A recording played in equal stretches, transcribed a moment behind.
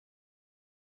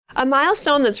A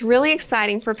milestone that's really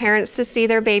exciting for parents to see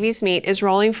their babies meet is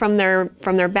rolling from their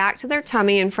back to their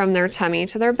tummy and from their tummy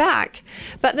to their back.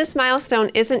 But this milestone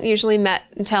isn't usually met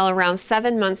until around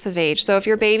 7 months of age. So if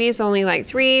your baby is only like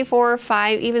 3, 4,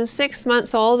 5, even 6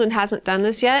 months old and hasn't done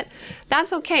this yet,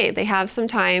 that's okay. They have some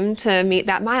time to meet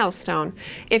that milestone.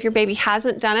 If your baby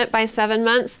hasn't done it by 7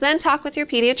 months, then talk with your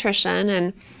pediatrician,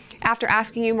 and after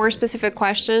asking you more specific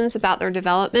questions about their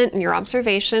development and your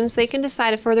observations, they can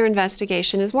decide if further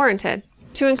investigation is warranted.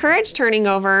 To encourage turning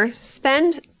over,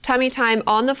 spend tummy time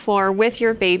on the floor with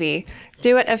your baby.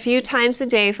 Do it a few times a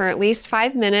day for at least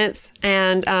 5 minutes,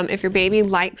 and if your baby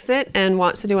likes it and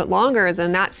wants to do it longer,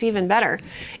 then that's even better.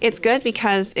 It's good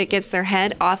because it gets their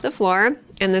head off the floor,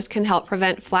 and this can help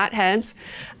prevent flat heads.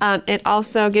 It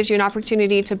also gives you an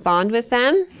opportunity to bond with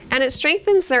them, and it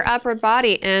strengthens their upper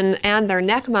body and their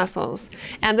neck muscles.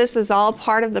 And this is all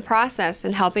part of the process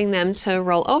in helping them to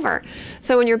roll over.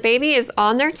 So when your baby is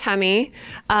on their tummy,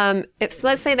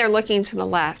 let's say they're looking to the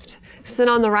left, sit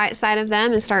on the right side of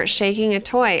them and start shaking a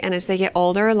toy. And as they get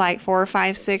older, like 4,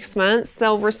 5, 6 months,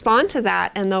 they'll respond to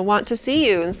that and they'll want to see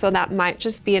you. And so that might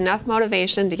just be enough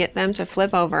motivation to get them to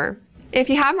flip over. If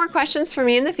you have more questions for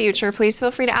me in the future, please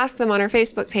feel free to ask them on our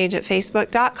Facebook page at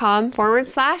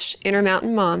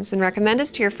facebook.com/Intermountain Moms, and recommend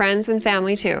us to your friends and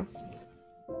family too.